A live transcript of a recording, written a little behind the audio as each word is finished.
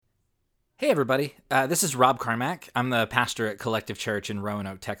Hey, everybody. This is Rob Carmack. I'm the pastor at Collective Church in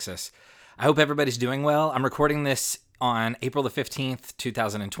Roanoke, Texas. I hope everybody's doing well. I'm recording this on April the 15th,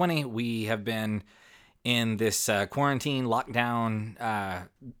 2020. We have been in this quarantine, lockdown,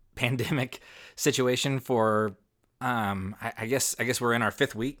 pandemic situation for, I guess we're in our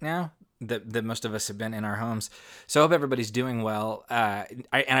fifth week now that most of us have been in our homes. So I hope everybody's doing well.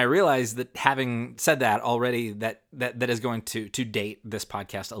 I realize that having said that already, that is going to date this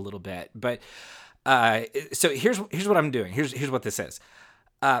podcast a little bit. But so here's what I'm doing. Here's what this is.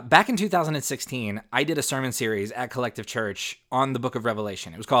 Back in 2016, I did a sermon series at Collective Church on the Book of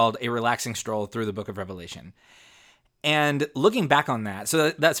Revelation. It was called A Relaxing Stroll Through the Book of Revelation. And looking back on that, so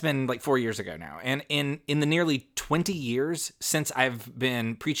that's been like 4 years ago now. And in the nearly 20 years since I've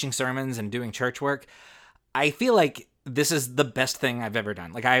been preaching sermons and doing church work, I feel like this is the best thing I've ever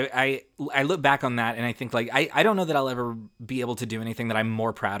done. Like I look back on that and I think like, I don't know that I'll ever be able to do anything that I'm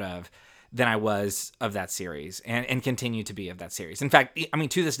more proud of than I was of that series and continue to be of that series. In fact, I mean,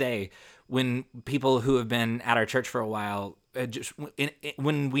 to this day, when people who have been at our church for a while,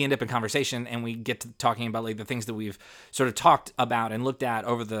 when we end up in conversation and we get to talking about like the things that we've sort of talked about and looked at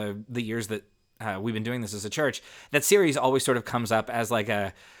over the years that we've been doing this as a church, that series always sort of comes up as like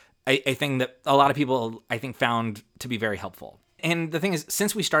a thing that a lot of people, I think, found to be very helpful. And the thing is,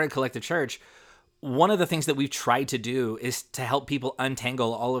 since we started Collective Church, one of the things that we've tried to do is to help people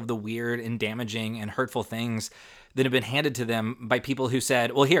untangle all of the weird and damaging and hurtful things that have been handed to them by people who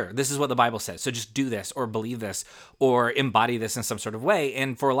said, well, here, this is what the Bible says, so just do this or believe this or embody this in some sort of way.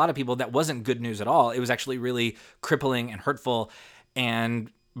 And for a lot of people, that wasn't good news at all. It was actually really crippling and hurtful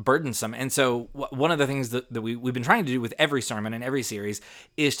and burdensome. And so one of the things that we've been trying to do with every sermon and every series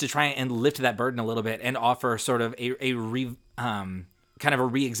is to try and lift that burden a little bit and offer sort of a re-examine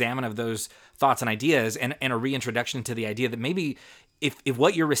of those thoughts and ideas and a reintroduction to the idea that maybe if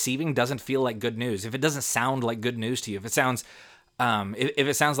what you're receiving doesn't feel like good news, if it doesn't sound like good news to you, if it sounds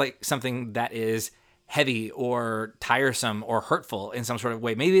like something that is heavy or tiresome or hurtful in some sort of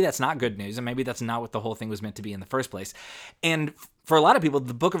way, maybe that's not good news, and maybe that's not what the whole thing was meant to be in the first place. And for a lot of people,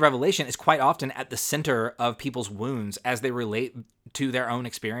 the Book of Revelation is quite often at the center of people's wounds as they relate to their own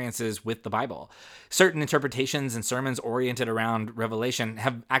experiences with the Bible. Certain interpretations and sermons oriented around Revelation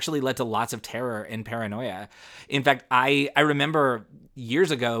have actually led to lots of terror and paranoia. In fact, I remember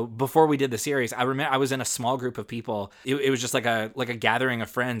years ago, before we did the series, I was in a small group of people. It was just like a gathering of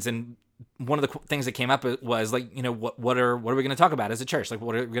friends, and one of the things that came up was like, you know, what are we going to talk about as a church? Like,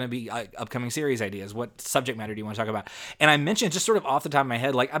 what are going to be upcoming series ideas? What subject matter do you want to talk about? And I mentioned just sort of off the top of my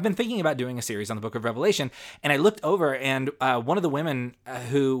head, like, I've been thinking about doing a series on the Book of Revelation, and I looked over, and one of the women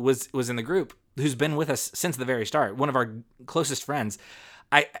who was in the group, who's been with us since the very start, one of our closest friends,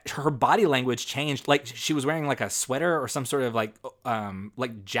 her body language changed. Like, she was wearing like a sweater or some sort of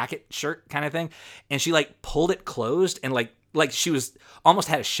like jacket shirt kind of thing, and she like pulled it closed and like she was almost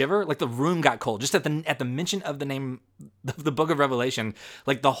had a shiver. Like, the room got cold just at the mention of the name of the Book of Revelation.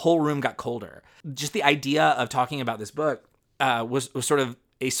 Like, the whole room got colder. Just the idea of talking about this book was sort of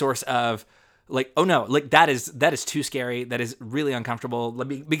a source of like, oh no, like that is too scary. That is really uncomfortable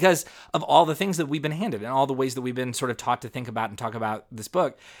because of all the things that we've been handed and all the ways that we've been sort of taught to think about and talk about this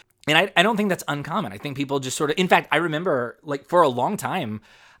book. And I don't think that's uncommon. I think people just sort of, in fact, I remember like for a long time,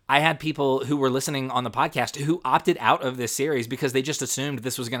 I had people who were listening on the podcast who opted out of this series because they just assumed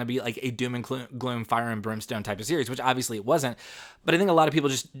this was going to be like a doom and gloom, fire and brimstone type of series, which obviously it wasn't. But I think a lot of people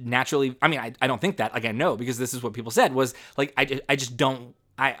just naturally, I mean, I don't think that, like, I know, because this is what people said, was like, I just don't,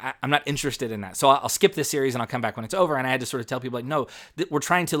 I'm not interested in that. So I'll skip this series and I'll come back when it's over. And I had to sort of tell people like, no, we're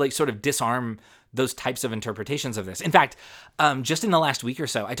trying to like sort of disarm those types of interpretations of this. In fact, just in the last week or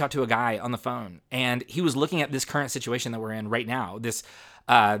so, I talked to a guy on the phone, and he was looking at this current situation that we're in right now, this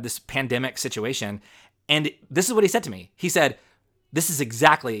pandemic situation. And this is what he said to me. He said, this is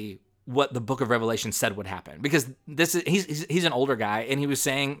exactly what the Book of Revelation said would happen, because he's an older guy, and he was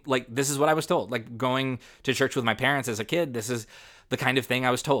saying, like, this is what I was told, like, going to church with my parents as a kid, this is the kind of thing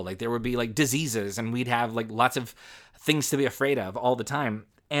I was told. Like, there would be like diseases, and we'd have like lots of things to be afraid of all the time.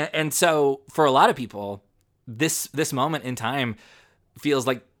 And so for a lot of people, this moment in time feels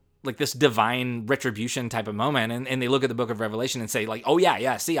like this divine retribution type of moment, and they look at the Book of Revelation and say like, oh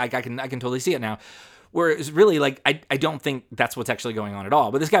yeah, see, I can totally see it now. Whereas really, like, I don't think that's what's actually going on at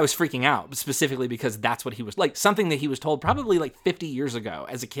all. But this guy was freaking out specifically because that's what he was, like, something that he was told probably like 50 years ago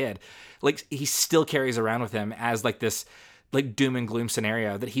as a kid. Like, he still carries around with him as like this like doom and gloom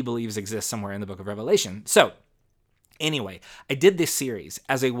scenario that he believes exists somewhere in the Book of Revelation. So anyway, I did this series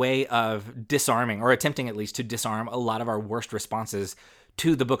as a way of disarming, or attempting at least to disarm, a lot of our worst responses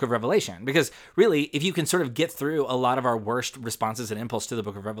to the book of Revelation. Because really, if you can sort of get through a lot of our worst responses and impulse to the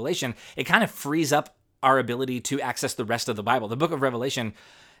book of Revelation, it kind of frees up our ability to access the rest of the Bible. The book of Revelation,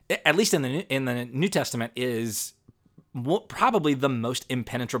 at least in the New Testament, is probably the most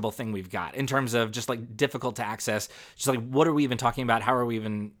impenetrable thing we've got in terms of just like difficult to access. Just like, what are we even talking about? How are we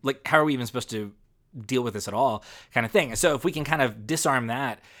even supposed to deal with this at all, kind of thing? So if we can kind of disarm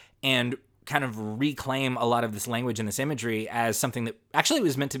that and kind of reclaim a lot of this language and this imagery as something that actually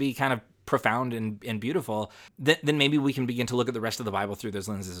was meant to be kind of profound and beautiful, then maybe we can begin to look at the rest of the Bible through those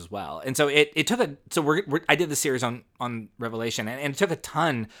lenses as well. And so it took I did the series on Revelation, and it took a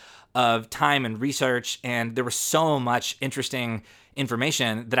ton of time and research, and there was so much interesting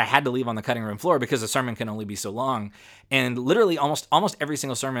information that I had to leave on the cutting room floor because a sermon can only be so long. And literally almost every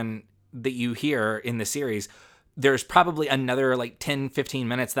single sermon that you hear in this series, there's probably another like 10, 15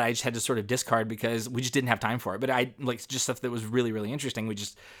 minutes that I just had to sort of discard because we just didn't have time for it. But I like just stuff that was really, really interesting. We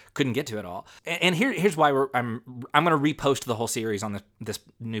just couldn't get to it all. And here's why I'm going to repost the whole series on this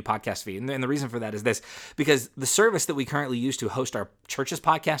new podcast feed. And the reason for that is this, because the service that we currently use to host our church's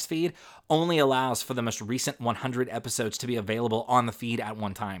podcast feed only allows for the most recent 100 episodes to be available on the feed at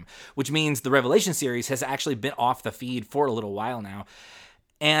one time, which means the Revelation series has actually been off the feed for a little while now.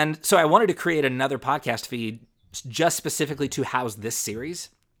 And so I wanted to create another podcast feed just specifically to house this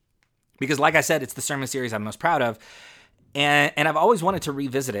series, because like I said, it's the sermon series I'm most proud of, and I've always wanted to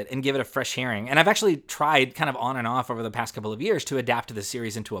revisit it and give it a fresh hearing. And I've actually tried kind of on and off over the past couple of years to adapt the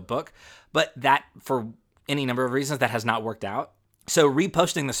series into a book, but that, for any number of reasons, that has not worked out. So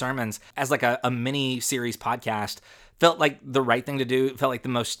reposting the sermons as like a mini series podcast felt like the right thing to do. It felt like the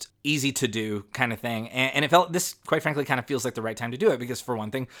most easy to do kind of thing. And it felt, this quite frankly kind of feels like the right time to do it, because for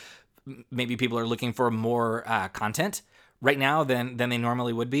one thing, maybe people are looking for more content right now than they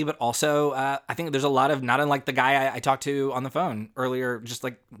normally would be. But also, I think there's a lot of, not unlike the guy I talked to on the phone earlier, just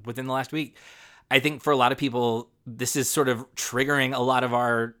like within the last week, I think for a lot of people, this is sort of triggering a lot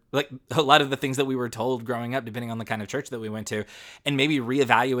of the things that we were told growing up, depending on the kind of church that we went to, and maybe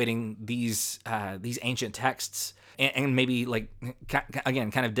reevaluating these ancient texts and maybe like,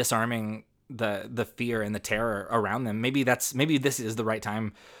 again, kind of disarming the fear and the terror around them. Maybe this is the right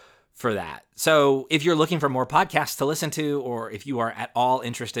time for that. So if you're looking for more podcasts to listen to, or if you are at all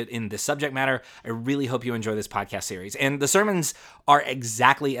interested in this subject matter, I really hope you enjoy this podcast series. And the sermons are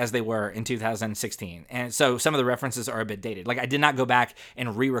exactly as they were in 2016. And so some of the references are a bit dated. Like, I did not go back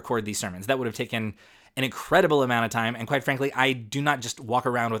and re-record these sermons. That would have taken an incredible amount of time. And quite frankly, I do not just walk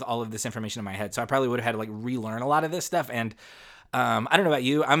around with all of this information in my head. So I probably would have had to like relearn a lot of this stuff. And I don't know about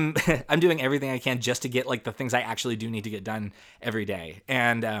you. I'm doing everything I can just to get like the things I actually do need to get done every day.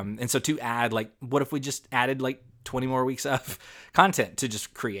 And so to add, like, what if we just added like 20 more weeks of content to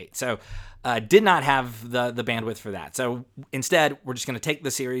just create? So did not have the bandwidth for that. So instead, we're just going to take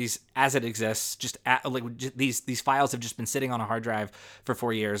the series as it exists. These files have just been sitting on a hard drive for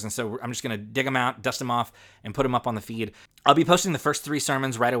 4 years. And so I'm just going to dig them out, dust them off, and put them up on the feed. I'll be posting the first 3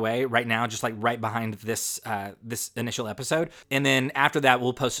 sermons right away, right now, just like right behind this initial episode. And then after that,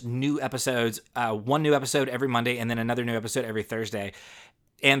 we'll post new episodes, one new episode every Monday, and then another new episode every Thursday.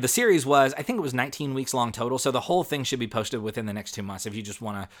 And the series was, I think it was 19 weeks long total. So the whole thing should be posted within the next 2 months. If you just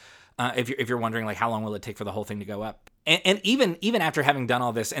want to, if you're wondering like how long will it take for the whole thing to go up. And even after having done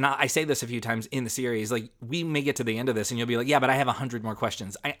all this, and I say this a few times in the series, like we may get to the end of this and you'll be like, yeah, but I have 100 more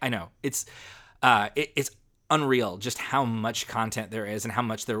questions. I know it's unreal just how much content there is and how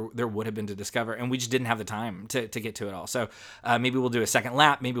much there would have been to discover, and we just didn't have the time to get to it all. So maybe we'll do a second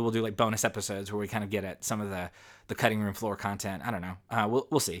lap. Maybe we'll do like bonus episodes where we kind of get at some of the cutting room floor content. I don't know.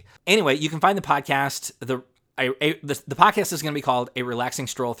 We'll see. Anyway, you can find the podcast. The podcast is going to be called A Relaxing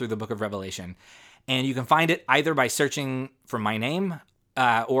Stroll Through the Book of Revelation, and you can find it either by searching for my name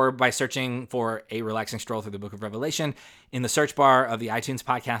or by searching for A Relaxing Stroll Through the Book of Revelation in the search bar of the iTunes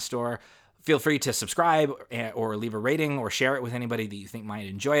podcast store. Feel free to subscribe or leave a rating or share it with anybody that you think might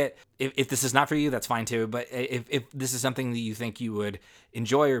enjoy it. If this is not for you, that's fine too. But if this is something that you think you would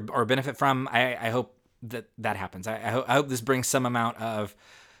enjoy or benefit from, I hope that happens. I hope this brings some amount of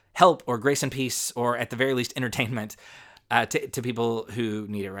help or grace and peace, or at the very least entertainment to people who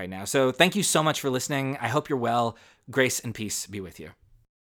need it right now. So thank you so much for listening. I hope you're well. Grace and peace be with you.